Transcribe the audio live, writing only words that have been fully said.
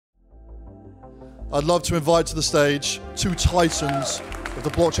I'd love to invite to the stage two titans of the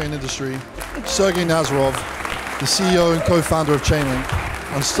blockchain industry, Sergey Nazarov, the CEO and co-founder of Chainlink,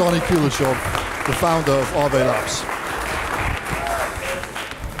 and Stani Kulechov, the founder of Aave Labs.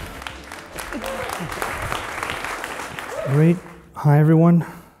 Great. Hi, everyone.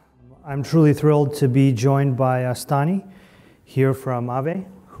 I'm truly thrilled to be joined by Stani here from Aave,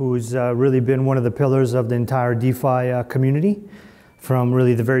 who's really been one of the pillars of the entire DeFi community from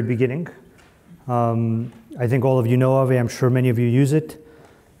really the very beginning. I think all of you know Aave. I'm sure many of you use it.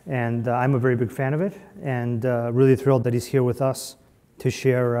 And I'm a very big fan of it, and really thrilled that he's here with us to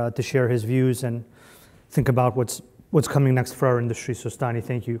share his views and think about what's coming next for our industry. So Stani,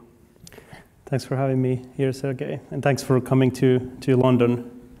 thank you. Thanks for having me here, Sergey, and thanks for coming to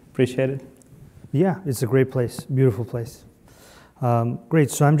London. Appreciate it. Yeah, it's a great place, beautiful place. Great,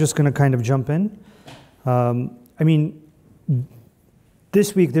 so I'm just going to kind of jump in.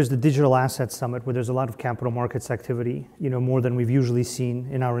 This week there's the Digital Assets Summit where there's a lot of capital markets activity, more than we've usually seen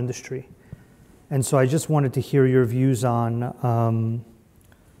in our industry. And so I just wanted to hear your views on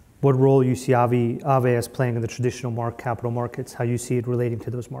what role you see Aave as playing in the traditional capital markets, how you see it relating to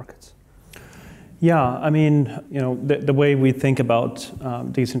those markets. Yeah, the way we think about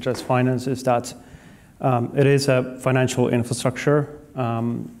decentralized finance is that it is a financial infrastructure,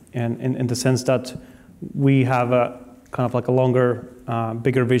 and in the sense that we have a kind of like a longer,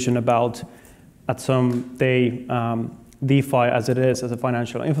 bigger vision about at some day DeFi as it is as a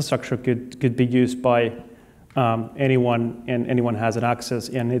financial infrastructure could be used by anyone, and anyone has an access,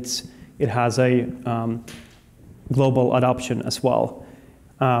 and it has a global adoption as well.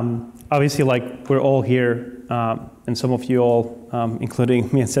 Obviously, like we're all here, and some of you all, including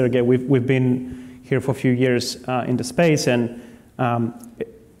me and Sergey, we've been here for a few years in the space, and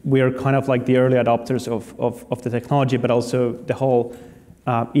we are kind of like the early adopters of the technology, but also the whole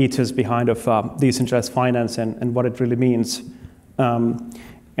ethos behind of decentralized finance and what it really means. And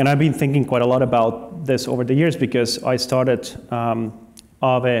I've been thinking quite a lot about this over the years because I started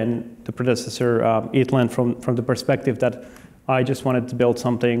Aave and the predecessor Eatland from the perspective that I just wanted to build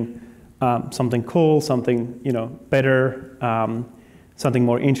something cool, something better, something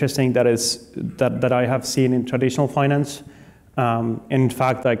more interesting that I have seen in traditional finance. And in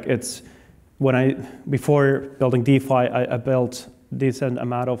fact, like before building DeFi, I built decent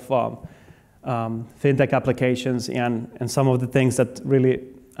amount of fintech applications, and some of the things that really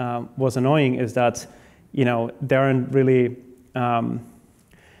was annoying is that they aren't really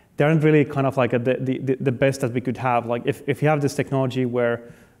kind of like the best that we could have. Like if you have this technology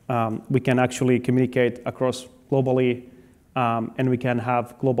where we can actually communicate across globally, and we can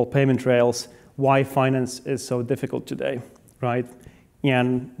have global payment rails, why finance is so difficult today, right?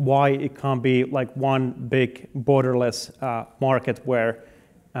 And why it can't be like one big borderless market where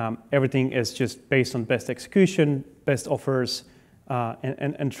everything is just based on best execution, best offers,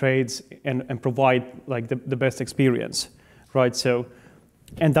 and trades, and provide like the best experience, right? So,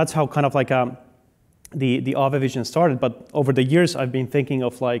 and that's how kind of like the Aave vision started. But over the years, I've been thinking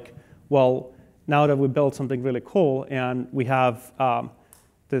of like, well, now that we built something really cool and we have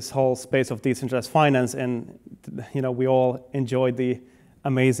this whole space of decentralized finance, and we all enjoy the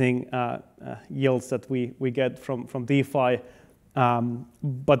amazing yields that we get from DeFi.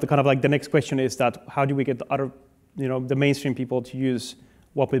 But the kind of like the next question is that how do we get the mainstream people to use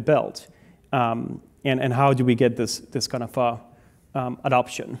what we built, and how do we get this kind of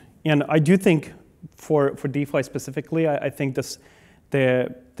adoption? And I do think for DeFi specifically, I think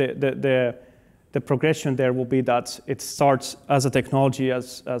the progression there will be that it starts as a technology,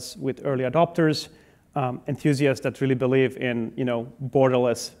 as with early adopters, enthusiasts that really believe in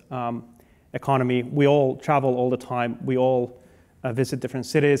borderless economy. We all travel all the time. We all visit different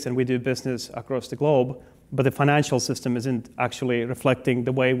cities, and we do business across the globe. But the financial system isn't actually reflecting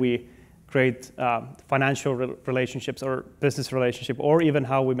the way we create financial relationships or business relationship, or even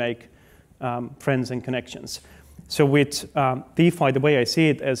how we make friends and connections. So with DeFi, the way I see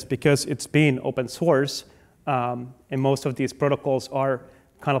it is because it's been open source, and most of these protocols are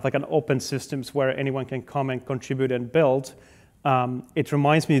kind of like an open systems where anyone can come and contribute and build. It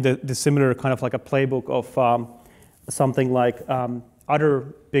reminds me the similar kind of like a playbook of something like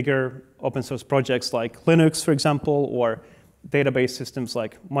other bigger open source projects like Linux, for example, or database systems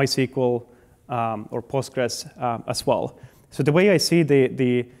like MySQL or Postgres as well. So the way I see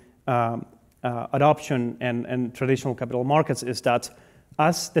the adoption and traditional capital markets is that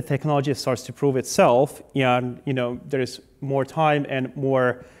as the technology starts to prove itself, and there is more time and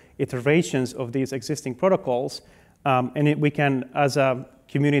more iterations of these existing protocols, and we can, as a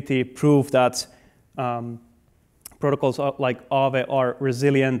community, prove that protocols like Aave are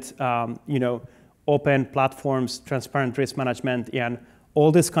resilient, open platforms, transparent risk management, and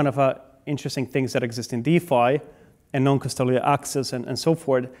all these kind of interesting things that exist in DeFi and non-custodial access and so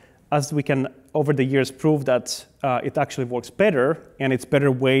forth, as we can, over the years, prove that it actually works better, and it's a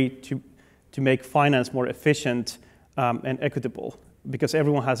better way to make finance more efficient and equitable, because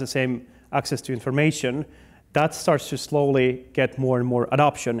everyone has the same access to information, that starts to slowly get more and more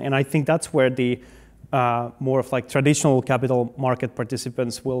adoption. And I think that's where the more of like traditional capital market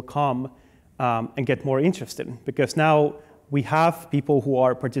participants will come and get more interested, because now we have people who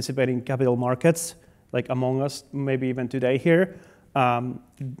are participating in capital markets, like among us, maybe even today here,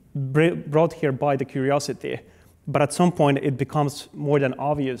 brought here by the curiosity. But at some point, it becomes more than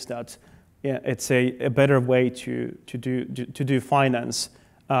obvious that it's a better way to do finance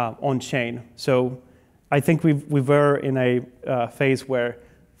on chain. So I think we were in a phase where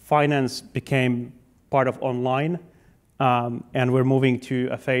finance became part of online, and we're moving to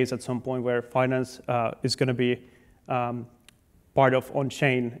a phase at some point where finance is going to be part of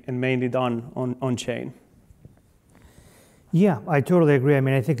on-chain and mainly done on-chain. Yeah, I totally agree. I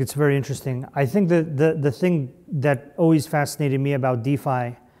mean, I think it's very interesting. I think the thing that always fascinated me about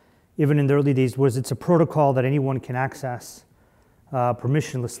DeFi, even in the early days, was it's a protocol that anyone can access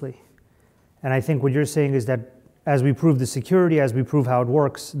permissionlessly. And I think what you're saying is that as we prove the security, as we prove how it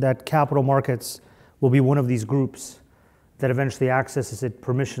works, that capital markets will be one of these groups that eventually accesses it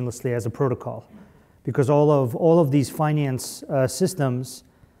permissionlessly as a protocol. Because all of these finance systems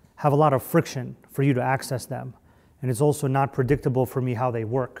have a lot of friction for you to access them. And it's also not predictable for me how they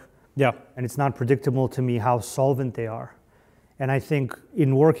work. Yeah. And it's not predictable to me how solvent they are. And I think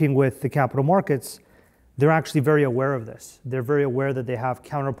in working with the capital markets, they're actually very aware of this. They're very aware that they have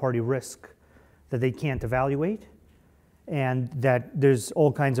counterparty risk that they can't evaluate, and that there's all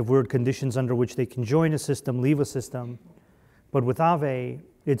kinds of weird conditions under which they can join a system, leave a system. But with Aave,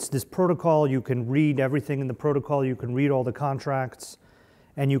 it's this protocol. You can read everything in the protocol. You can read all the contracts,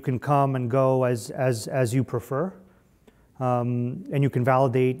 and you can come and go as you prefer. And you can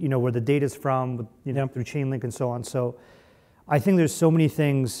validate, where the data's from, through Chainlink and so on. So I think there's so many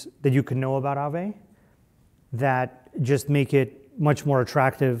things that you can know about Aave that just make it much more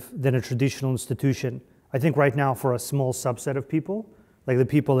attractive than a traditional institution. I think right now for a small subset of people, like the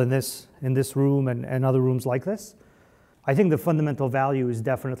people in this room and other rooms like this, I think the fundamental value is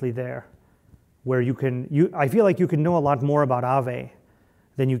definitely there, where I feel like you can know a lot more about Aave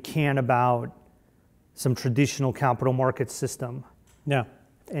than you can about some traditional capital market system. Yeah.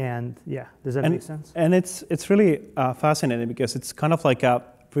 And yeah, does that make sense? And it's really fascinating, because it's kind of like a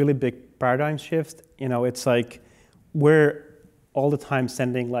really big paradigm shift. It's like we're all the time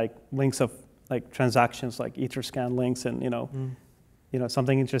sending like links of like transactions, like Etherscan links, and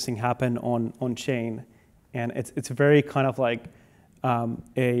something interesting happened on chain. And it's very kind of like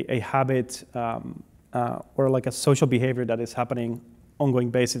a habit or like a social behavior that is happening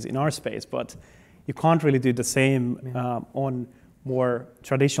ongoing basis in our space, but you can't really do the same on more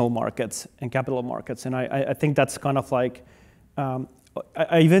traditional markets and capital markets. And I think that's kind of like,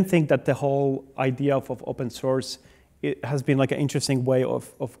 I even think that the whole idea of open source, it has been like an interesting way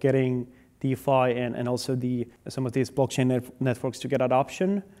of getting DeFi and also some of these blockchain networks to get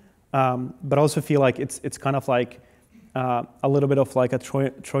adoption. But I also feel like it's kind of like a little bit of like a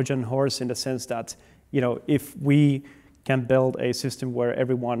Trojan horse, in the sense that, if we can build a system where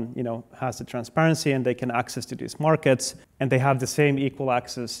everyone, has the transparency and they can access to these markets, and they have the same equal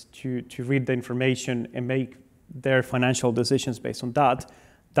access to read the information and make their financial decisions based on that,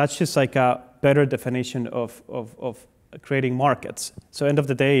 that's just like a better definition of creating markets. So end of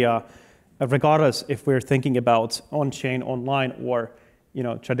the day, regardless if we're thinking about on-chain, online, or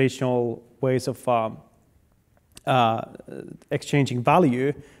traditional ways of exchanging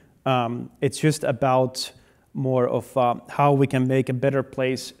value, it's just about more of how we can make a better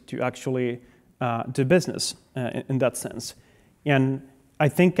place to actually do business in that sense. And I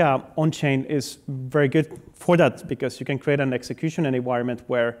think on-chain is very good for that, because you can create an execution environment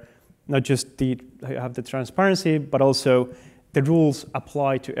where not just you have the transparency, but also the rules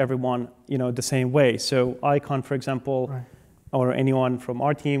apply to everyone, the same way. So I can't, for example, right, or anyone from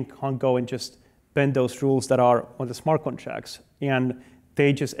our team can't go and just bend those rules that are on the smart contracts, and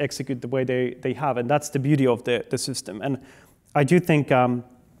they just execute the way they have. And that's the beauty of the system. And I do think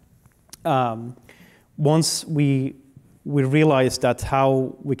once we realize that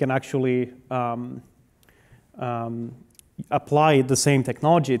how we can actually apply the same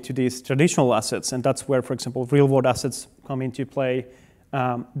technology to these traditional assets, and that's where, for example, real-world assets come into play,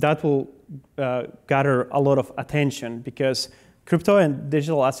 that will gather a lot of attention, because crypto and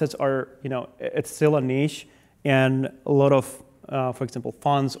digital assets are, it's still a niche, and a lot of for example,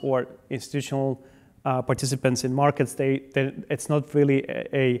 funds or institutional participants in markets, it's not really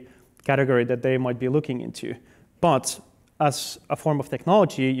a category that they might be looking into. But as a form of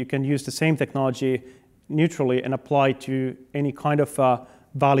technology, you can use the same technology neutrally and apply to any kind of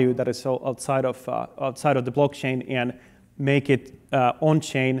value that is outside of the blockchain and make it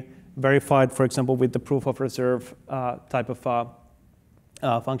on-chain, verified, for example, with the proof of reserve type of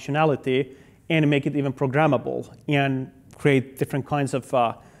functionality, and make it even programmable and create different kinds of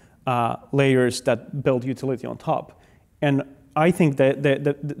layers that build utility on top. And I think that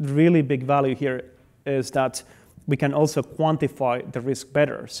the really big value here is that we can also quantify the risk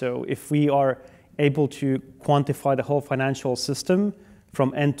better. So if we are able to quantify the whole financial system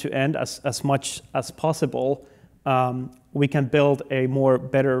from end to end as much as possible, we can build a more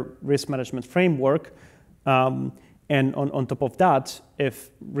better risk management framework. And on top of that,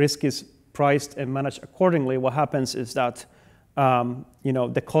 if risk is priced and managed accordingly, what happens is that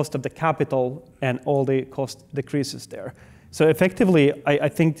the cost of the capital and all the cost decreases there. So effectively, I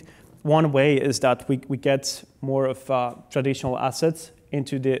think one way is that we get more of traditional assets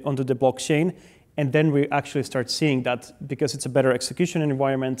onto the blockchain, and then we actually start seeing that because it's a better execution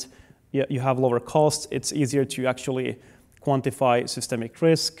environment, you have lower costs, it's easier to actually quantify systemic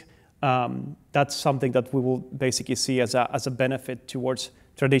risk. That's something that we will basically see as a benefit towards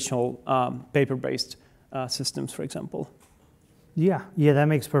traditional paper-based systems, for example. Yeah, that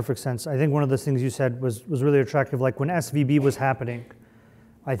makes perfect sense. I think one of the things you said was really attractive. Like when SVB was happening,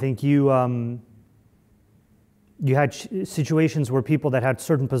 I think you had situations where people that had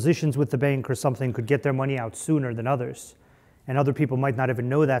certain positions with the bank or something could get their money out sooner than others, and other people might not even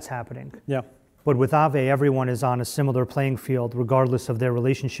know that's happening. Yeah. But with Aave, everyone is on a similar playing field, regardless of their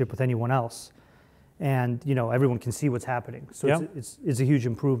relationship with anyone else, and everyone can see what's happening. So yeah. It's a huge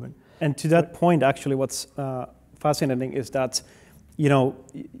improvement. And to that point, actually, what's fascinating is that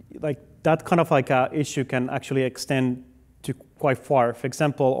like that kind of like issue can actually extend to quite far. For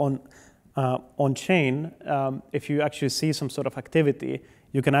example, on chain, if you actually see some sort of activity,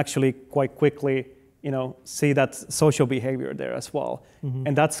 you can actually quite quickly see that social behavior there as well. Mm-hmm.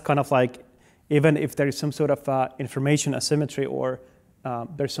 And that's kind of like, even if there is some sort of information asymmetry or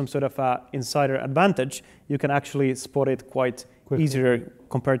there's some sort of insider advantage, you can actually spot it quite quickly. Easier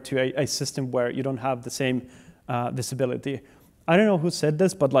compared to a system where you don't have the same visibility. I don't know who said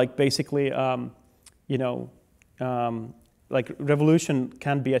this, but like basically, like revolution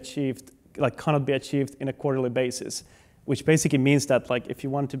cannot be achieved in a quarterly basis, which basically means that like if you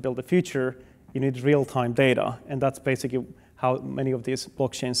want to build a future, you need real-time data, and that's basically how many of these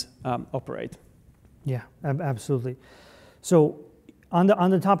blockchains operate. Yeah, absolutely. So on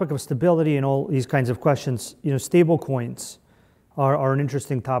the topic of stability and all these kinds of questions, stable coins are an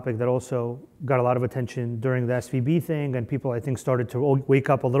interesting topic that also got a lot of attention during the SVB thing, and people I think started to wake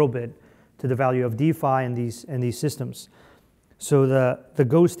up a little bit to the value of DeFi and these systems. So the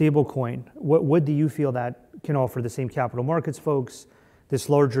Go stablecoin, what do you feel that can offer the same capital markets folks, this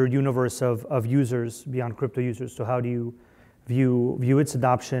larger universe of users beyond crypto users? So how do you view its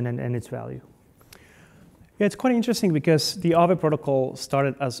adoption and its value? Yeah, it's quite interesting because the Aave protocol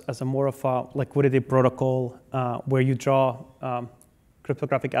started as a more of a liquidity protocol where you draw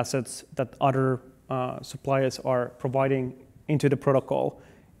cryptographic assets that other suppliers are providing into the protocol.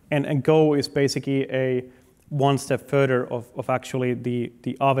 And Go is basically a one step further of actually the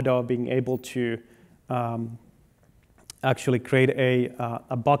Aave DAO being able to actually create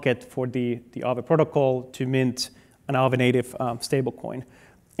a bucket for the Aave protocol to mint an Aave native stablecoin.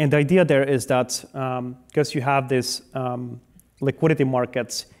 And the idea there is that because you have this liquidity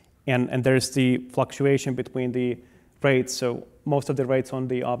markets and there's the fluctuation between the rates, so most of the rates on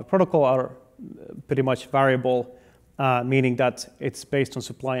the Aave protocol are pretty much variable, meaning that it's based on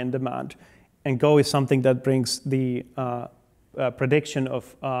supply and demand. And Go is something that brings the prediction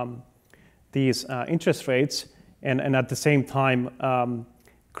of these interest rates and at the same time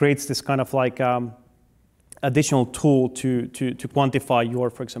creates this kind of like additional tool to quantify your,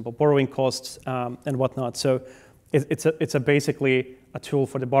 for example, borrowing costs and whatnot. So it's basically a tool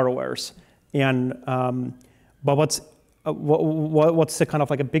for the borrowers. And but what's the kind of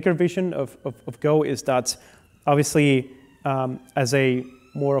like a bigger vision of Go is that obviously as a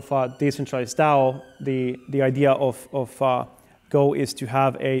more of a decentralized DAO, the idea of Go is to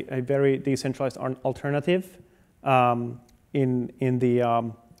have a very decentralized alternative in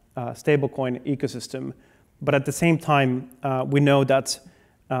the stablecoin ecosystem. But at the same time, we know that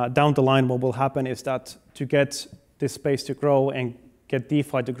down the line, what will happen is that to get this space to grow and get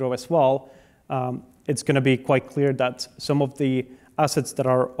DeFi to grow as well, it's going to be quite clear that some of the assets that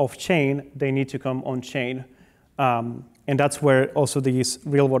are off-chain, they need to come on-chain. And that's where also these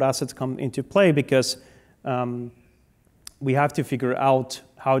real-world assets come into play, because we have to figure out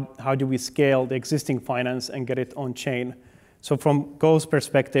how do we scale the existing finance and get it on chain. So from Go's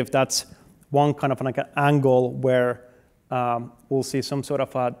perspective, that's one kind of like an angle where we'll see some sort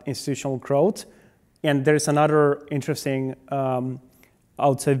of institutional growth. And there's another interesting, I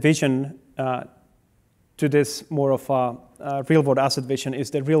would say, vision to this more of a real-world asset vision is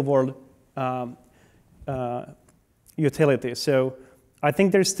the real-world utility. So I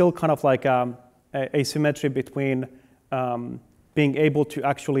think there's still kind of like a asymmetry between being able to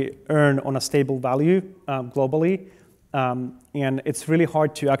actually earn on a stable value globally. And it's really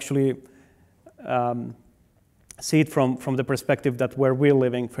hard to actually see it from the perspective that where we're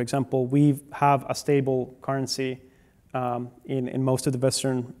living. For example, we have a stable currency in most of the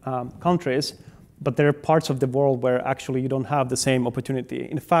Western countries, but there are parts of the world where actually you don't have the same opportunity.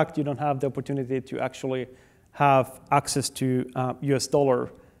 In fact, you don't have the opportunity to actually have access to US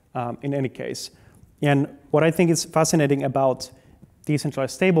dollar in any case. And what I think is fascinating about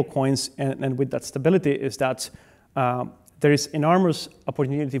decentralized stablecoins and with that stability is that there is enormous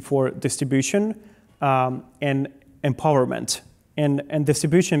opportunity for distribution and empowerment. And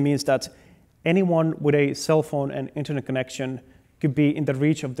distribution means that anyone with a cell phone and internet connection could be in the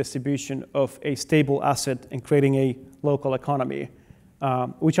reach of distribution of a stable asset and creating a local economy,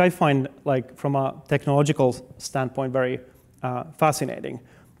 which I find, like, from a technological standpoint, very fascinating.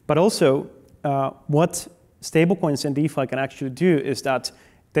 But also, what stablecoins and DeFi can actually do is that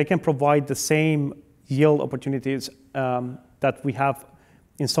they can provide the same yield opportunities that we have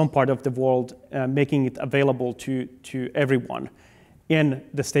in some part of the world, making it available to everyone in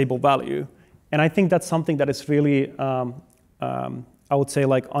the stable value. And I think that's something that is really, I would say,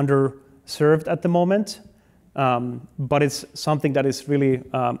 like, underserved at the moment, but it's something that is really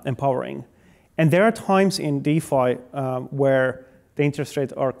empowering. And there are times in DeFi where the interest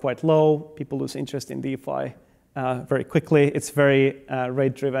rates are quite low, people lose interest in DeFi very quickly. It's very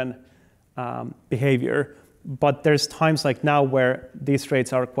rate-driven behavior. But there's times like now where these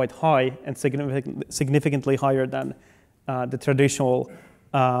rates are quite high and significantly higher than the traditional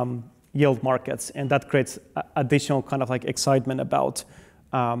yield markets. And that creates additional kind of like excitement about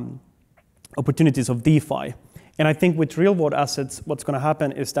opportunities of DeFi. And I think with real-world assets, what's going to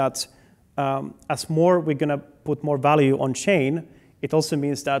happen is that as more we're going to put more value on chain, it also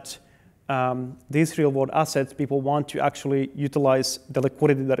means that these real-world assets, people want to actually utilize the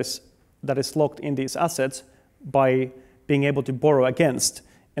liquidity that is locked in these assets by being able to borrow against.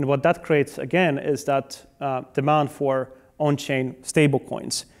 And what that creates, again, is that demand for on-chain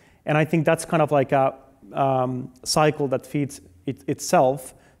stablecoins. And I think that's kind of like a cycle that feeds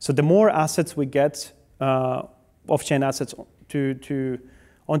itself. So the more assets we get, off-chain assets onto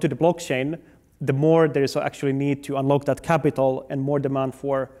the blockchain, the more there is actually need to unlock that capital and more demand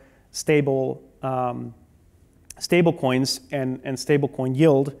for stable coins and stablecoin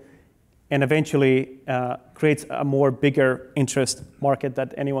yield, and eventually creates a more bigger interest market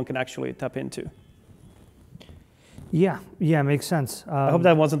that anyone can actually tap into. Yeah, makes sense. I hope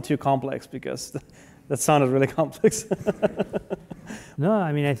that wasn't too complex, because that sounded really complex. No,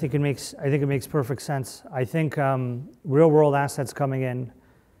 I mean, I think it makes perfect sense. I think real-world assets coming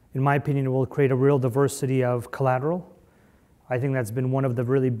in my opinion, will create a real diversity of collateral. I think that's been one of the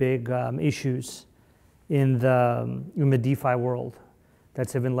really big issues in the DeFi world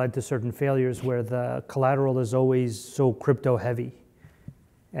that's even led to certain failures where the collateral is always so crypto heavy.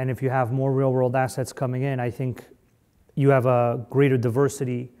 And if you have more real-world assets coming in, I think you have a greater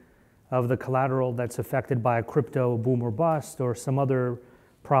diversity of the collateral that's affected by a crypto boom or bust or some other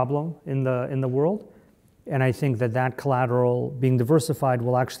problem in the world. And I think that collateral being diversified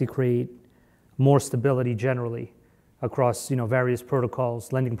will actually create more stability generally across various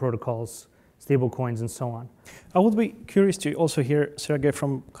protocols, lending protocols, stable coins, and so on. I would be curious to also hear, Sergey,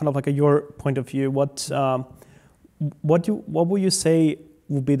 from kind of like your point of view, what would you say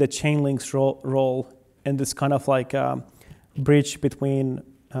would be the Chainlink's role in this kind of like bridge between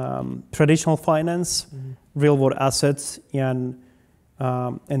traditional finance, real-world assets, and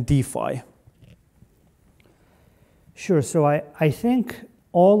DeFi? Sure. So I think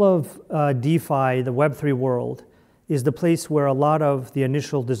all of DeFi, the Web3 world, is the place where a lot of the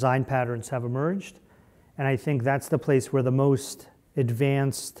initial design patterns have emerged. And I think that's the place where the most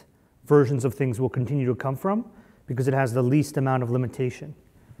advanced versions of things will continue to come from, because it has the least amount of limitation.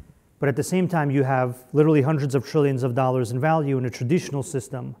 But at the same time, you have literally hundreds of trillions of dollars in value in a traditional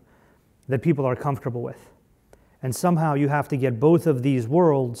system that people are comfortable with. And somehow you have to get both of these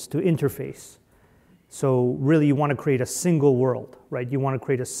worlds to interface. So really you want to create a single world, right? You want to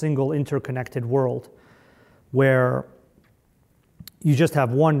create a single interconnected world where you just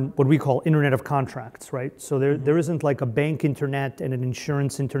have one, what we call Internet of Contracts, right? So there isn't like a bank internet and an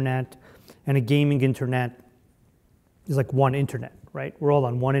insurance internet and a gaming internet. It's like one internet, right? We're all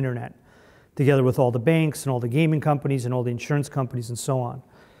on one internet, together with all the banks and all the gaming companies and all the insurance companies and so on.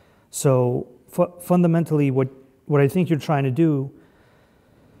 So fundamentally, what I think you're trying to do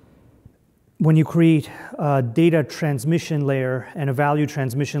when you create a data transmission layer and a value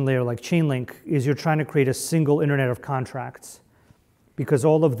transmission layer like Chainlink is you're trying to create a single Internet of Contracts, because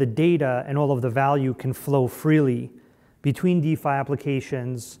all of the data and all of the value can flow freely between DeFi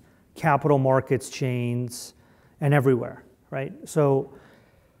applications, capital markets chains, and everywhere, right? So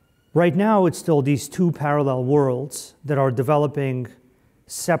right now, it's still these two parallel worlds that are developing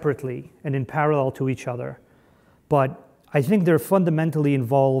separately and in parallel to each other. But I think they're fundamentally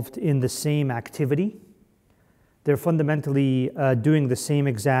involved in the same activity. They're fundamentally doing the same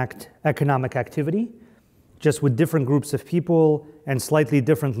exact economic activity, just with different groups of people and slightly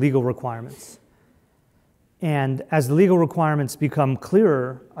different legal requirements. And as the legal requirements become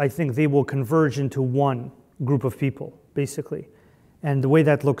clearer, I think they will converge into one group of people, basically. And the way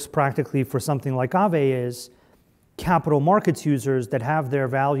that looks practically for something like Aave is capital markets users that have their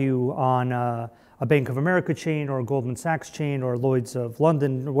value on a Bank of America chain or a Goldman Sachs chain or Lloyd's of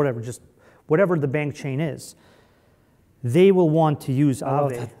London or whatever, just whatever the bank chain is, they will want to use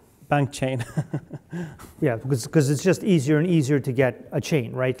Aave. Bank chain. Yeah, because it's just easier and easier to get a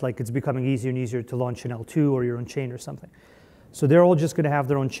chain, right? Like it's becoming easier and easier to launch an L2 or your own chain or something. So they're all just going to have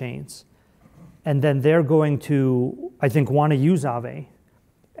their own chains. And then they're going to, I think, want to use Aave.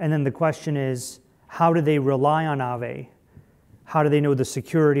 And then the question is, how do they rely on Aave? How do they know the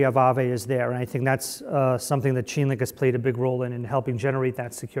security of Aave is there? And I think that's something that Chainlink has played a big role in helping generate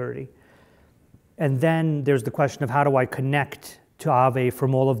that security. And then there's the question of how do I connect to Aave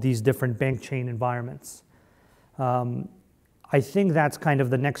from all of these different bank chain environments? I think that's kind of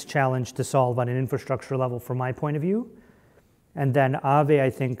the next challenge to solve on an infrastructure level from my point of view. And then Aave, I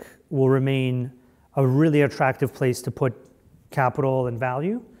think, will remain a really attractive place to put capital and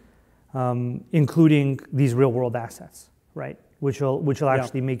value, including these real-world assets, right? Which will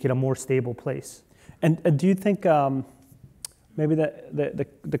actually make it a more stable place. And do you think maybe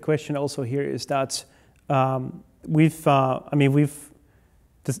the question also here is that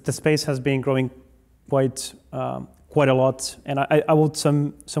the space has been growing quite a lot, and I would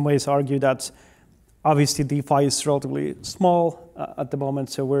some ways argue that obviously DeFi is relatively small at the moment.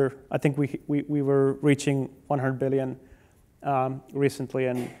 So I think we were reaching 100 billion recently,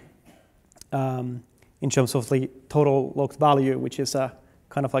 and in terms of the total locked value, which is a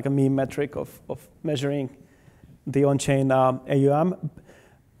kind of like a meme metric of measuring the on-chain AUM.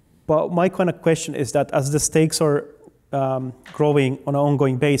 But my kind of question is that as the stakes are growing on an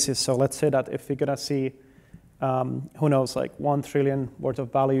ongoing basis, so let's say that if we're gonna see, who knows, like 1 trillion worth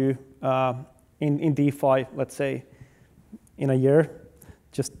of value in DeFi, let's say, in a year,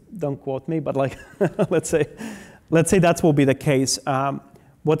 just don't quote me, but like, let's say that will be the case.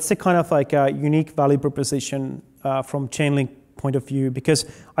 What's the kind of like a unique value proposition from Chainlink point of view? Because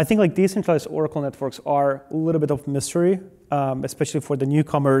I think like decentralized Oracle networks are a little bit of mystery, especially for the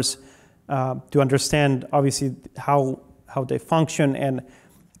newcomers to understand obviously how they function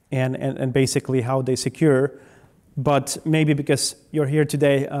and basically how they secure. But maybe because you're here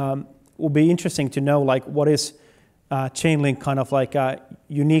today, it will be interesting to know like what is Chainlink kind of like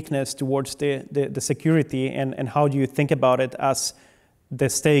uniqueness towards the security, and how do you think about it as the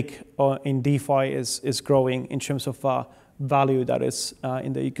stake in DeFi is growing in terms of value that is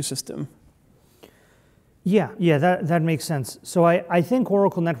in the ecosystem? Yeah, that makes sense. So I think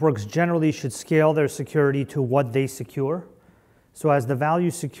Oracle networks generally should scale their security to what they secure. So as the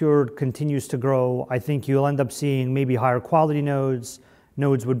value secured continues to grow, I think you'll end up seeing maybe higher quality nodes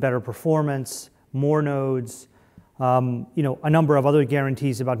with better performance, more nodes, a number of other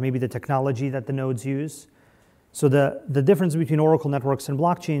guarantees about maybe the technology that the nodes use. So the difference between Oracle networks and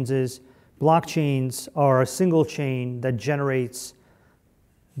blockchains is blockchains are a single chain that generates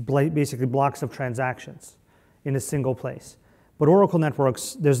basically blocks of transactions in a single place. But Oracle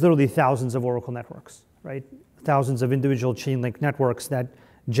networks, there's literally thousands of Oracle networks, right? Thousands of individual Chainlink networks that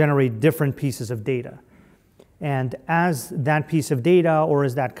generate different pieces of data. And as that piece of data or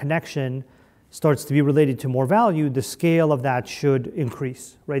as that connection starts to be related to more value, the scale of that should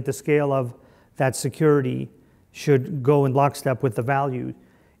increase, right? The scale of that security should go in lockstep with the value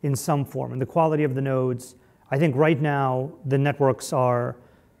in some form. And the quality of the nodes, I think right now the networks are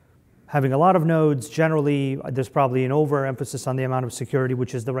having a lot of nodes. Generally, there's probably an overemphasis on the amount of security,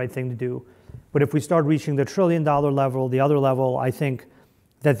 which is the right thing to do. But if we start reaching the $1 trillion level, the other level, I think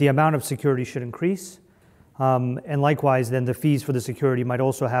that the amount of security should increase. And likewise, then the fees for the security might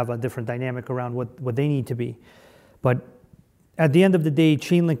also have a different dynamic around what they need to be. But at the end of the day,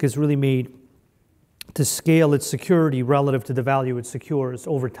 Chainlink is really made to scale its security relative to the value it secures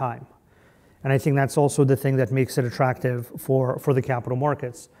over time. And I think that's also the thing that makes it attractive for the capital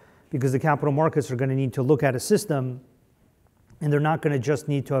markets, because the capital markets are going to need to look at a system, and they're not going to just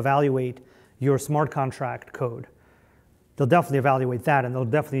need to evaluate your smart contract code. They'll definitely evaluate that, and they'll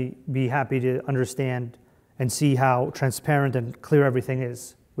definitely be happy to understand and see how transparent and clear everything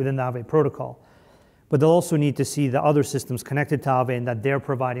is within the Aave protocol. But they'll also need to see the other systems connected to Aave and that they're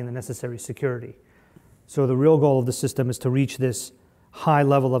providing the necessary security. So the real goal of the system is to reach this high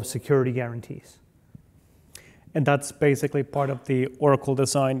level of security guarantees. And that's basically part of the Oracle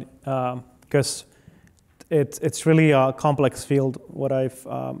design, because it's really a complex field.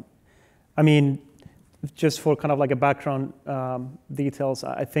 I mean, just for kind of like a background details,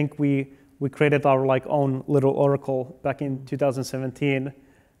 I think we created our like own little Oracle back in 2017,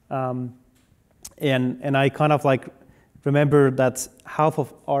 and I kind of like remember that half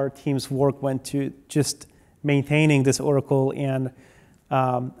of our team's work went to just maintaining this Oracle and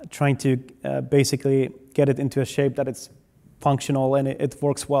trying to basically get it into a shape that it's functional and it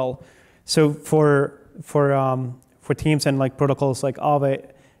works well. So for teams and like protocols like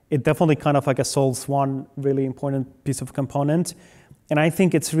Aave, it definitely kind of like solves one really important piece of component. And I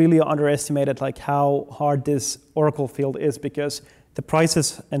think it's really underestimated like how hard this Oracle field is, because the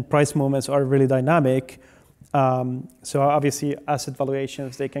prices and price movements are really dynamic. So obviously asset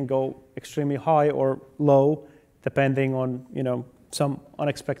valuations, they can go extremely high or low depending on, you know, some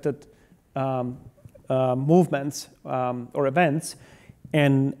unexpected movements or events,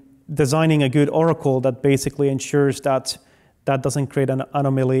 and designing a good Oracle that basically ensures that that doesn't create an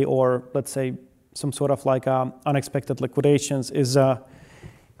anomaly or, let's say, some sort of like unexpected liquidations is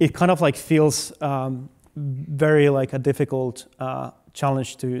it kind of like feels very like a difficult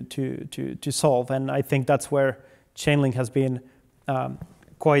challenge to solve. And I think that's where Chainlink has been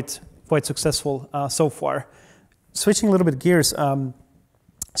quite successful so far. Switching a little bit gears,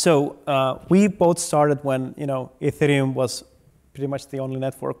 so we both started when, you know, Ethereum was pretty much the only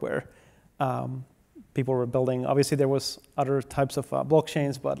network where people were building. Obviously, there was other types of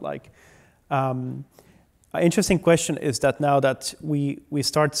blockchains, but like an interesting question is that now that we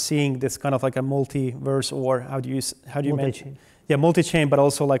start seeing this kind of like a multiverse, or how do you mention? Yeah, multi-chain, but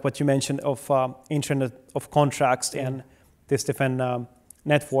also like what you mentioned of Internet of Contracts and these different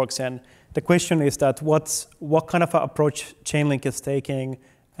networks. And the question is that what kind of approach Chainlink is taking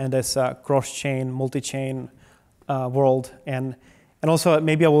in this cross-chain, multi-chain world, and also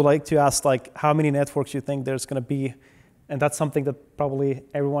maybe I would like to ask like how many networks you think there's going to be, and that's something that probably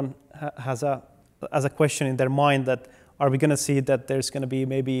everyone has as a question in their mind, that are we going to see that there's going to be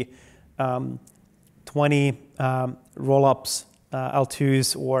maybe 20 roll-ups,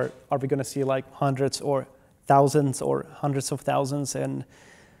 L2s, or are we going to see like hundreds or thousands or hundreds of thousands? And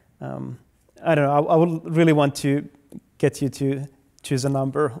I don't know, I would really want to get you to choose a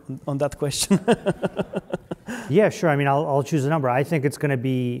number on that question. Yeah, sure. I mean, I'll choose a number. I think it's going to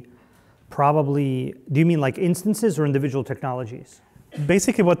be probably, do you mean like instances or individual technologies?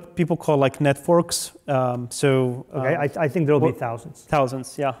 Basically what people call like networks. Okay, I think there'll be thousands.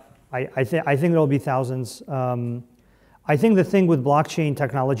 Thousands, yeah. I think there'll be thousands. I think the thing with blockchain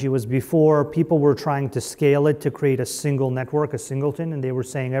technology was before people were trying to scale it to create a single network, a singleton, and they were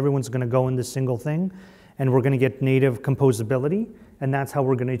saying everyone's going to go in this single thing, and we're going to get native composability, and that's how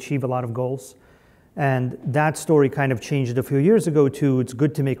we're going to achieve a lot of goals. And that story kind of changed a few years ago to it's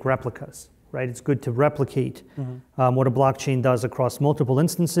good to make replicas, right? It's good to replicate what a blockchain does across multiple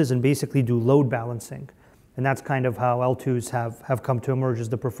instances and basically do load balancing. And that's kind of how L2s have come to emerge as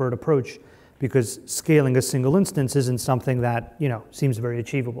the preferred approach, because scaling a single instance isn't something that, you know, seems very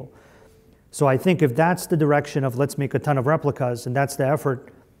achievable. So I think if that's the direction of let's make a ton of replicas, and that's the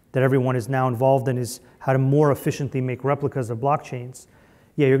effort that everyone is now involved in, is how to more efficiently make replicas of blockchains,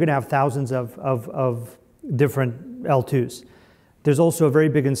 yeah, you're going to have thousands of different L2s. There's also a very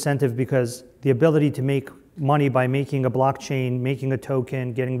big incentive because the ability to make money by making a blockchain, making a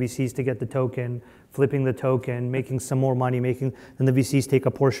token, getting VCs to get the token, flipping the token, making some more money, then the VCs take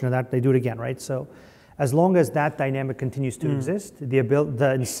a portion of that, they do it again, right? So as long as that dynamic continues to exist, the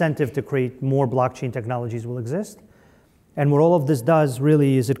incentive to create more blockchain technologies will exist. And what all of this does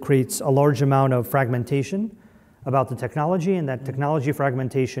really is it creates a large amount of fragmentation about the technology, and that technology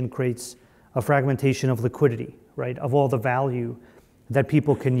fragmentation creates a fragmentation of liquidity, right? Of all the value that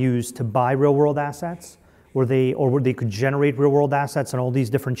people can use to buy real world assets, or where they could generate real world assets on all these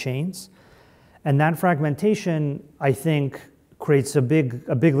different chains. And that fragmentation, I think, creates a big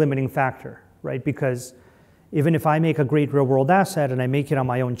limiting factor, right? Because even if I make a great real-world asset and I make it on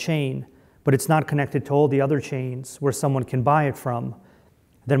my own chain, but it's not connected to all the other chains where someone can buy it from,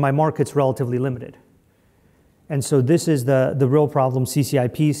 then my market's relatively limited. And so this is the real problem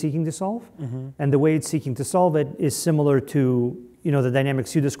CCIP is seeking to solve. And the way it's seeking to solve it is similar to the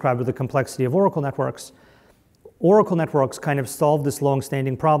dynamics you described with the complexity of Oracle networks. Oracle networks kind of solve this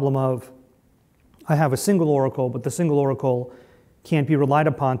long-standing problem of, I have a single Oracle, but the single Oracle can't be relied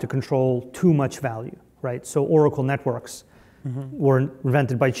upon to control too much value, right? So Oracle networks were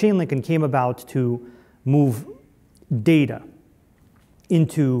invented by Chainlink and came about to move data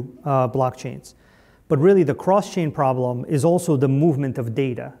into blockchains. But really the cross-chain problem is also the movement of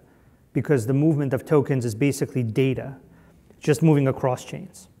data, because the movement of tokens is basically data, just moving across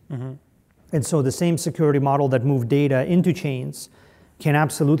chains. And so the same security model that moved data into chains can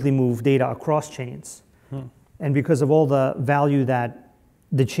absolutely move data across chains. And because of all the value that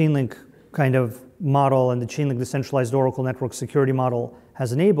the Chainlink kind of model and the Chainlink decentralized Oracle network security model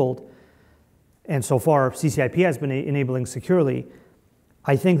has enabled, and so far CCIP has been enabling securely,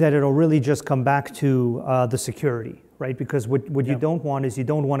 I think that it'll really just come back to the security, right? Because what you don't want is you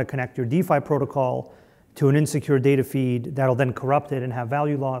don't want to connect your DeFi protocol to an insecure data feed that'll then corrupt it and have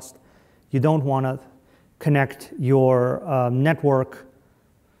value lost. You don't want to connect your network,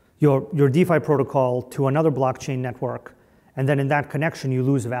 your DeFi protocol to another blockchain network, and then in that connection you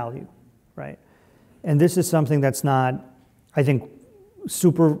lose value, right? And this is something that's not, I think,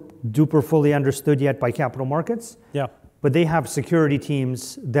 super duper fully understood yet by capital markets. Yeah. But they have security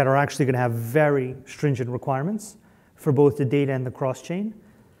teams that are actually going to have very stringent requirements for both the data and the cross-chain.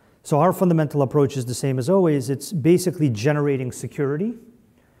 So our fundamental approach is the same as always. It's basically generating security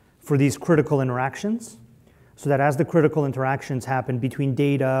for these critical interactions, so that as the critical interactions happen between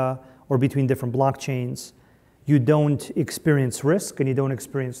data or between different blockchains, you don't experience risk and you don't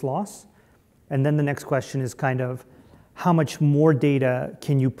experience loss. And then the next question is kind of, how much more data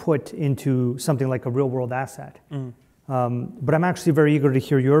can you put into something like a real-world asset? But I'm actually very eager to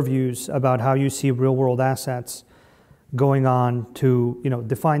hear your views about how you see real-world assets going on to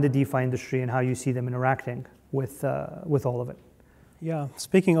define the DeFi industry and how you see them interacting with all of it. Yeah,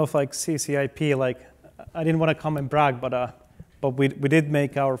 speaking of like CCIP, like I didn't want to come and brag, but we did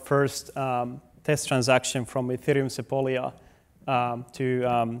make our first test transaction from Ethereum Sepolia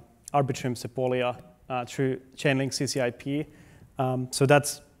to Arbitrum Sepolia through Chainlink CCIP. So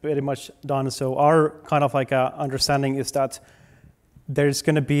that's pretty much done. So our kind of like understanding is that there's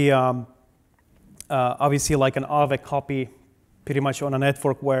going to be obviously like an Aave copy pretty much on a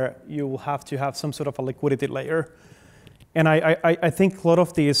network where you will have to have some sort of a liquidity layer. And I think a lot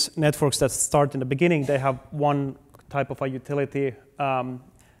of these networks that start in the beginning, they have one type of a utility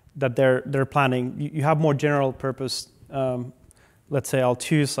that they're planning. You have more general purpose, let's say I'll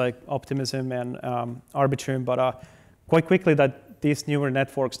choose like Optimism and Arbitrum, but quite quickly that these newer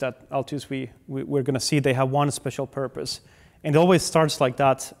networks that I'll choose we're going to see, they have one special purpose. And it always starts like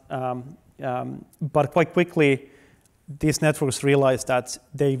that, but quite quickly these networks realize that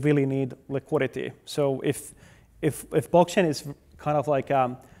they really need liquidity. So if blockchain is kind of like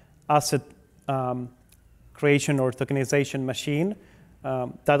asset creation or tokenization machine,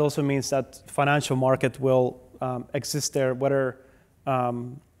 that also means that financial market will exist there, whether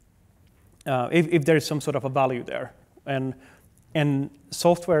if there is some sort of a value there. And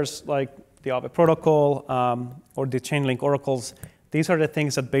softwares like the Aave protocol or the Chainlink oracles, these are the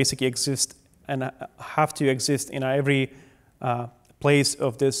things that basically exist and have to exist in every place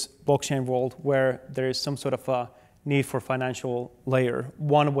of this blockchain world where there is some sort of a need for financial layer,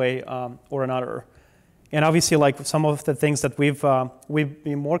 one way or another. And obviously, like some of the things that we've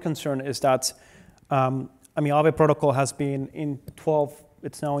been more concerned is that, Aave protocol has been in 12,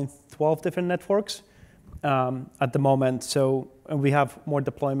 it's now in 12 different networks at the moment. So and we have more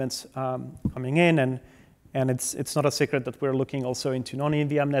deployments coming in, and it's not a secret that we're looking also into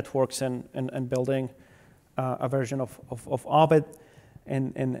non-EVM networks and building a version of Aave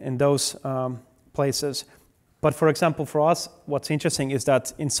in those places. But for example, for us, what's interesting is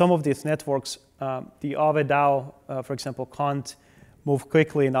that in some of these networks, the Aave DAO, for example, can't move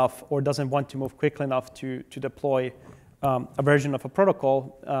quickly enough or doesn't want to move quickly enough to deploy a version of a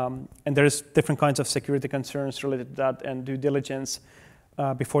protocol. And there's different kinds of security concerns related to that and due diligence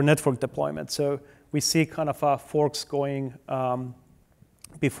before network deployment. So we see kind of forks going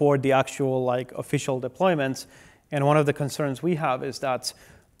before the actual like official deployments. And one of the concerns we have is that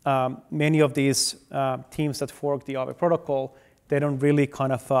many of these teams that fork the Aave protocol, they don't really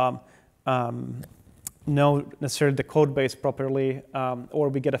kind of know necessarily the code base properly, or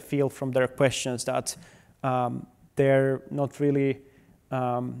we get a feel from their questions that they're not really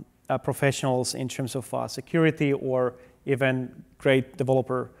professionals in terms of security or even great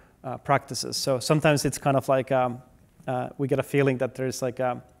developer practices. So sometimes it's kind of like we get a feeling that there's like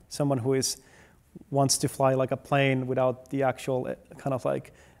someone who wants to fly like a plane without the actual kind of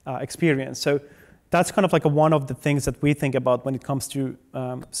like experience. So that's kind of like one of the things that we think about when it comes to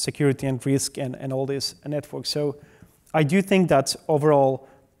security and risk and all these networks. So I do think that overall,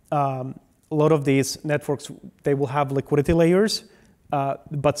 a lot of these networks, they will have liquidity layers,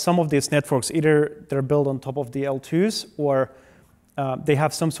 but some of these networks, either they're built on top of the L2s or they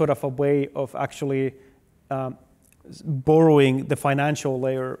have some sort of a way of actually borrowing the financial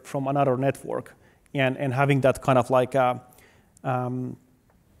layer from another network and having that kind of like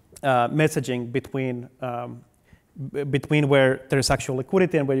messaging between where there's actual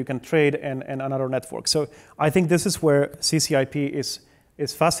liquidity and where you can trade and another network. So I think this is where CCIP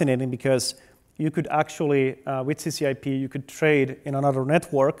is fascinating, because you could actually, with CCIP, you could trade in another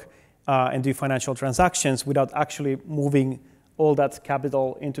network and do financial transactions without actually moving all that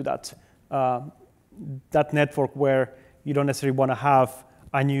capital into that network where you don't necessarily want to have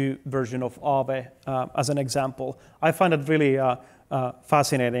a new version of Aave, as an example. I find it really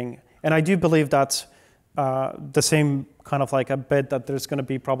fascinating. And I do believe that the same kind of like a bet that there's going to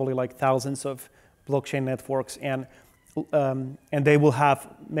be probably like thousands of blockchain networks, and they will have,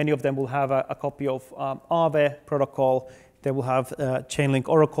 many of them will have a copy of Aave protocol. They will have Chainlink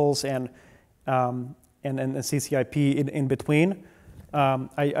oracles and CCIP in between.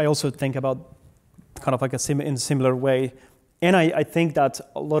 I also think about kind of like in a similar way. And I think that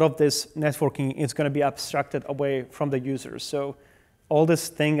a lot of this networking is going to be abstracted away from the users. So all this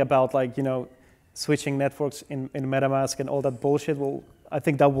thing about like, switching networks in MetaMask and all that bullshit I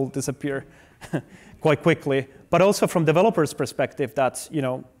think that will disappear quite quickly. But also from developers' perspective, that,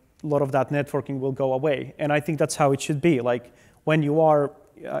 a lot of that networking will go away. And I think that's how it should be. Like when you are,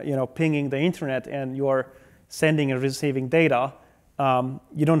 pinging the internet and you're sending and receiving data,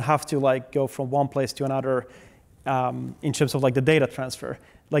 you don't have to like go from one place to another in terms of like the data transfer.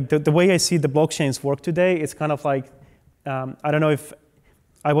 Like the way I see the blockchains work today, it's kind of like, I don't know if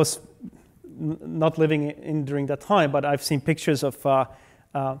I was not living in during that time, but I've seen pictures of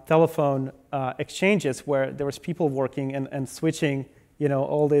telephone exchanges where there was people working and switching,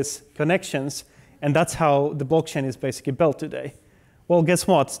 all these connections, and that's how the blockchain is basically built today. Well, guess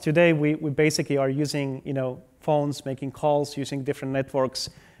what? Today we basically are using, phones, making calls, using different networks,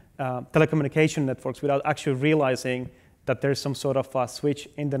 telecommunication networks, without actually realizing that there's some sort of a switch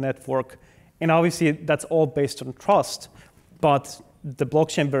in the network. And obviously that's all based on trust, but the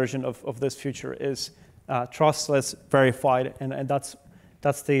blockchain version of this future is trustless, verified, and that's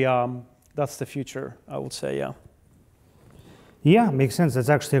the future, I would say, yeah. Yeah, makes sense. That's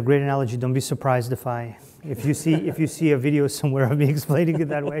actually a great analogy. Don't be surprised if you see a video somewhere of me explaining it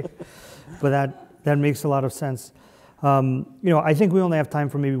that way. But that makes a lot of sense. I think we only have time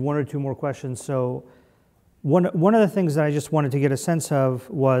for maybe one or two more questions. So one of the things that I just wanted to get a sense of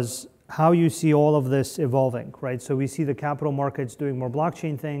was how you see all of this evolving, right? So we see the capital markets doing more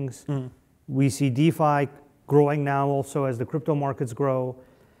blockchain things. Mm. We see DeFi growing now also as the crypto markets grow.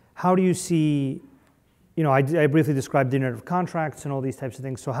 How do you see, I briefly described the Internet of Contracts and all these types of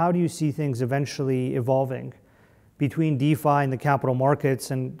things. So how do you see things eventually evolving between DeFi and the capital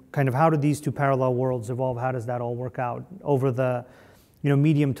markets, and kind of how do these two parallel worlds evolve? How does that all work out over the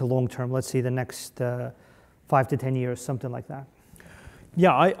medium to long term, let's say the next 5 to 10 years, something like that?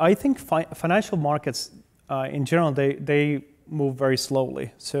 Yeah, I think financial markets in general, they move very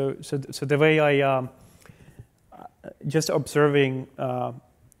slowly. So the way I just observing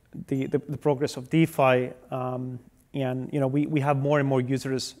the progress of DeFi, and we have more and more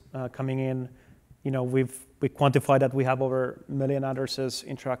users coming in. We quantify that we have over 1 million addresses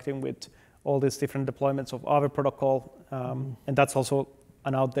interacting with all these different deployments of Aave protocol, and that's also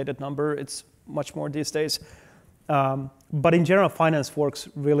an outdated number. It's much more these days. But in general, finance works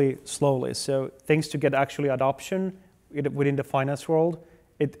really slowly. So things to get actually adoption within the finance world,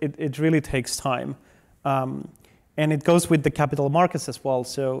 it really takes time. And it goes with the capital markets as well.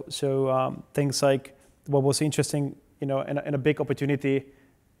 So things like what was interesting, and a big opportunity,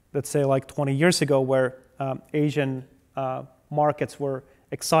 let's say like 20 years ago, where Asian markets were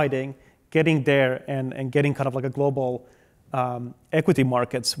exciting, getting there and getting kind of like a global equity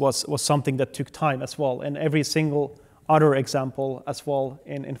markets was something that took time as well, and every single other example as well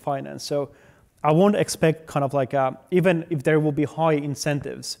in finance. So I won't expect kind of like even if there will be high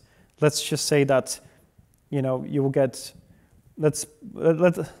incentives, let's just say that you will get let's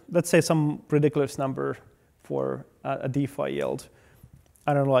say some ridiculous number for a DeFi yield.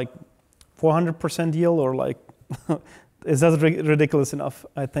 I don't know, like 400% yield or like Is that ridiculous enough?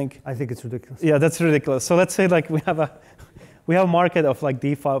 I think. I think it's ridiculous. Yeah, that's ridiculous. So let's say like we have a market of like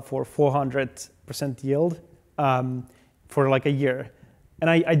DeFi for 400% yield for like a year, and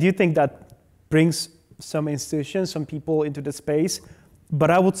I do think that brings some institutions, some people into the space, but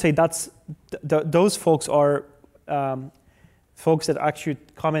I would say those folks are folks that actually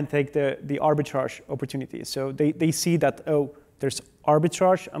come and take the arbitrage opportunity. So they see that, oh, there's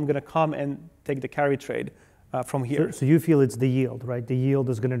arbitrage, I'm going to come and take the carry trade from here. So you feel it's the yield, right? The yield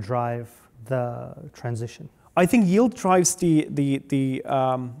is going to drive the transition. I think yield drives the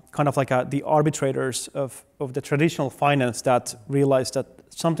kind of like the arbitrators of the traditional finance that realize that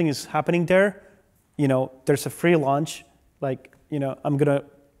something is happening there. You know, there's a free lunch, like, you know, I'm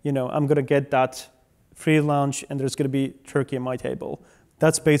gonna get that free lunch, and there's gonna be turkey on my table.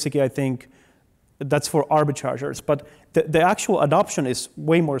 That's basically, I think, that's for arbitragers. But the actual adoption is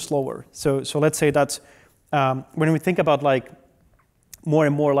way more slower. So let's say that when we think about like more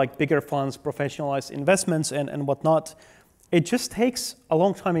and more like bigger funds, professionalized investments and whatnot, it just takes a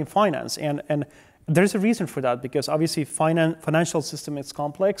long time in finance. And there's a reason for that, because obviously financial system is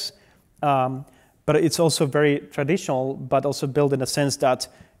complex, but it's also very traditional, but also built in a sense that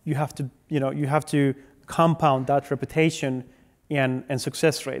you have to compound that reputation and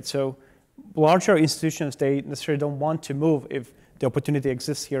success rate. So larger institutions, they necessarily don't want to move if the opportunity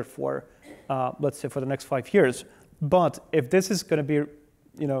exists here for, let's say, for the next 5 years. But if this is going to be,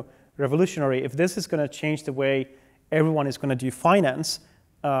 revolutionary, if this is going to change the way everyone is going to do finance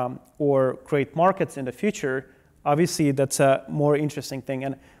or create markets in the future, obviously that's a more interesting thing,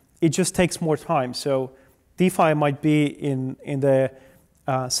 and it just takes more time. So DeFi might be in the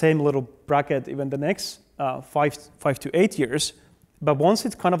same little bracket even the next 5 to 8 years, but once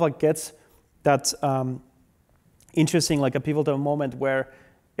it kind of like gets that interesting, like a pivotal moment where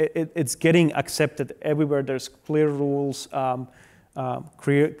it's getting accepted everywhere, there's clear rules,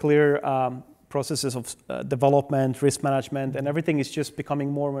 clear processes of development, risk management, and everything is just becoming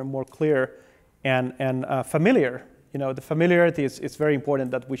more and more clear and familiar. The familiarity is very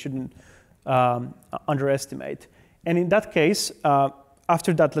important that we shouldn't underestimate. And in that case,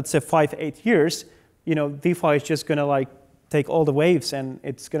 after that, let's say 5-8 years, DeFi is just going to like take all the waves, and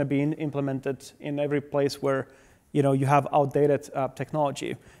it's going to be implemented in every place where you have outdated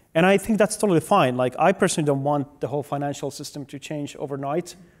technology. And I think that's totally fine. Like, I personally don't want the whole financial system to change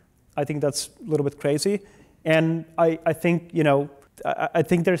overnight. I think that's a little bit crazy. And I think, I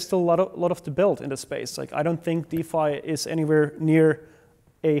think there's still a lot of to build in the space. Like, I don't think DeFi is anywhere near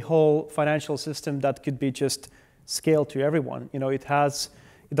a whole financial system that could be just scaled to everyone. It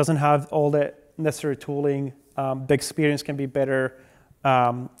doesn't have all the necessary tooling. The experience can be better.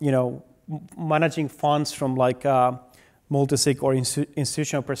 Managing funds from like multi-sig or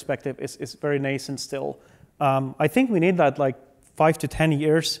institutional perspective is very nascent still. I think we need that like 5 to 10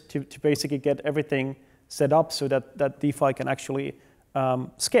 years to basically get everything set up so that DeFi can actually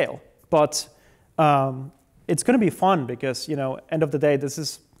scale. But it's going to be fun because end of the day, this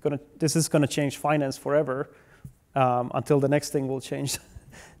is going to change finance forever until the next thing will change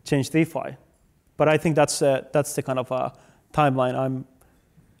DeFi. But I think that's the kind of timeline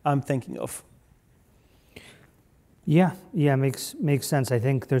I'm thinking of. Yeah, makes sense. I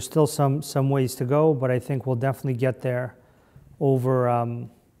think there's still some ways to go, but I think we'll definitely get there over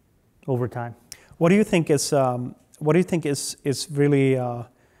time. What do you think is really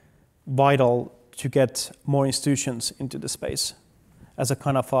vital to get more institutions into the space? As a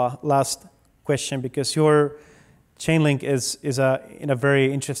kind of a last question, because your Chainlink is in a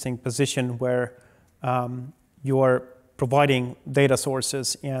very interesting position where you are providing data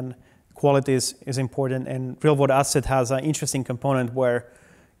sources, and quality is important, and real-world asset has an interesting component where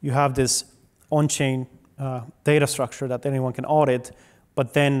you have this on-chain data structure that anyone can audit,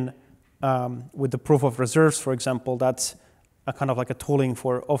 but then with the proof of reserves, for example, that's a kind of like a tooling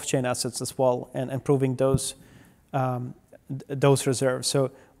for off-chain assets as well, and improving those reserves.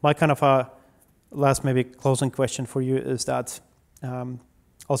 So my kind of a last maybe closing question for you is that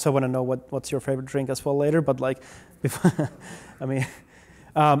also want to know what's your favorite drink as well later, but like,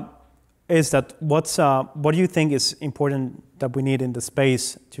 is that what do you think is important that we need in the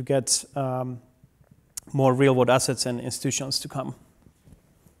space to get more real-world assets and institutions to come?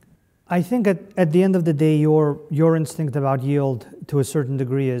 I think at the end of the day, your instinct about yield to a certain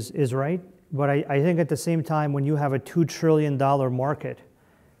degree is right. But I think at the same time, when you have a $2 trillion market,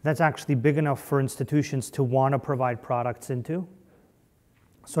 that's actually big enough for institutions to want to provide products into.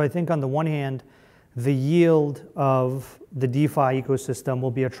 So I think on the one hand, the yield of the DeFi ecosystem will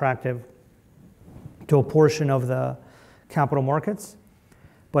be attractive to a portion of the capital markets.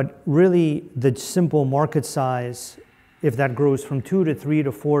 But really, the simple market size if that grows from 2 to 3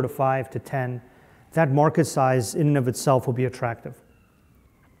 to 4 to 5 to 10, that market size in and of itself will be attractive.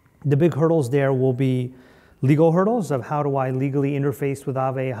 The big hurdles there will be legal hurdles of how do I legally interface with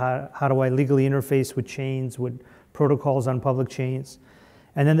Aave, how do I legally interface with chains, with protocols on public chains.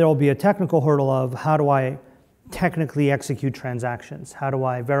 And then there will be a technical hurdle of how do I technically execute transactions? How do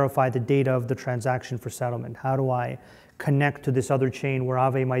I verify the data of the transaction for settlement? How do I connect to this other chain where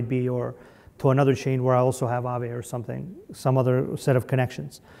Aave might be, or to another chain where I also have Aave or something, some other set of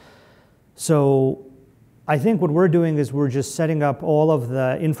connections. So I think what we're doing is we're just setting up all of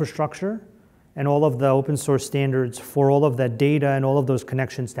the infrastructure and all of the open source standards for all of that data and all of those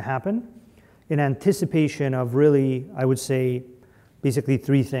connections to happen in anticipation of really, I would say, basically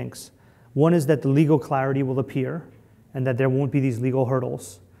three things. One is that the legal clarity will appear and that there won't be these legal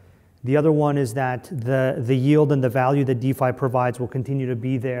hurdles. The other one is that the yield and the value that DeFi provides will continue to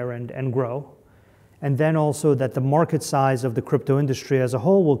be there and grow. And then also that the market size of the crypto industry as a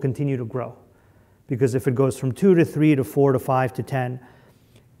whole will continue to grow. Because if it goes from 2 to 3 to 4 to 5 to 10,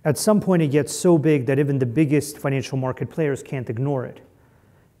 at some point it gets so big that even the biggest financial market players can't ignore it.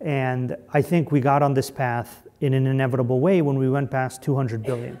 And I think we got on this path in an inevitable way when we went past 200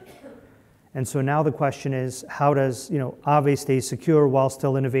 billion. And so now the question is, how does Aave stay secure while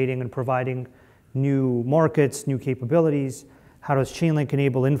still innovating and providing new markets, new capabilities? How does Chainlink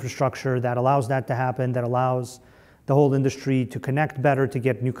enable infrastructure that allows that to happen, that allows the whole industry to connect better, to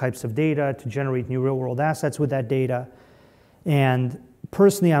get new types of data, to generate new real-world assets with that data? And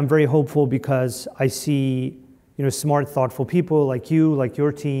personally, I'm very hopeful because I see smart, thoughtful people like you, like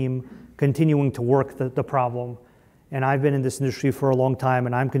your team, continuing to work the problem. And I've been in this industry for a long time,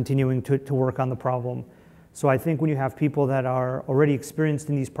 and I'm continuing to work on the problem. So I think when you have people that are already experienced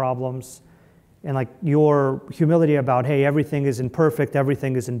in these problems, and like your humility about, hey, everything isn't perfect,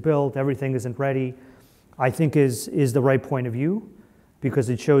 everything isn't built, everything isn't ready, I think is the right point of view, because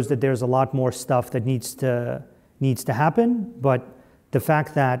it shows that there's a lot more stuff that needs to happen. But the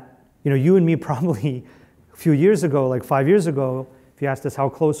fact that you and me probably a few years ago, like 5 years ago, if you asked us how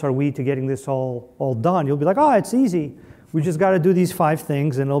close are we to getting this all done, you'll be like, oh, it's easy. We just got to do these 5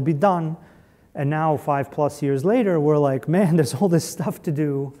 things and it'll be done. And now 5+ years later, we're like, man, there's all this stuff to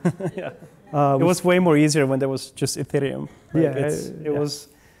do. Yeah. It was way more easier when there was just Ethereum. Right? Yeah, it was.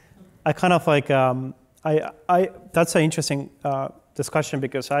 I kind of like. That's an interesting discussion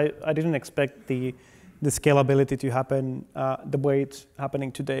because I didn't expect the scalability to happen the way it's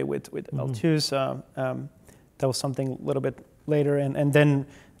happening today with L2s. That was something a little bit later, and then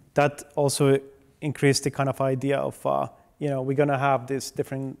that also increased the kind of idea of we're gonna have these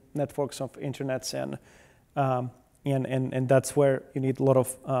different networks of internets and that's where you need a lot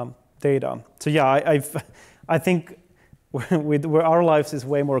of data. So yeah, I think where our lives is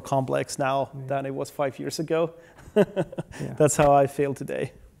way more complex now than it was 5 years ago. Yeah. That's how I feel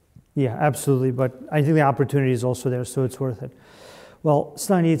today. Yeah, absolutely. But I think the opportunity is also there, so it's worth it. Well,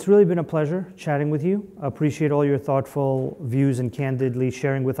 Stani, it's really been a pleasure chatting with you. I appreciate all your thoughtful views and candidly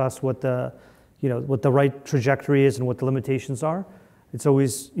sharing with us what the right trajectory is and what the limitations are. It's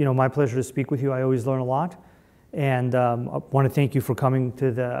always my pleasure to speak with you. I always learn a lot. And I want to thank you for coming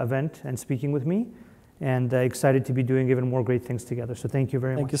to the event and speaking with me. And excited to be doing even more great things together. So thank you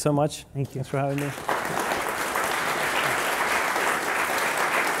very much. Thank you so much. Thank you. Thanks for having me.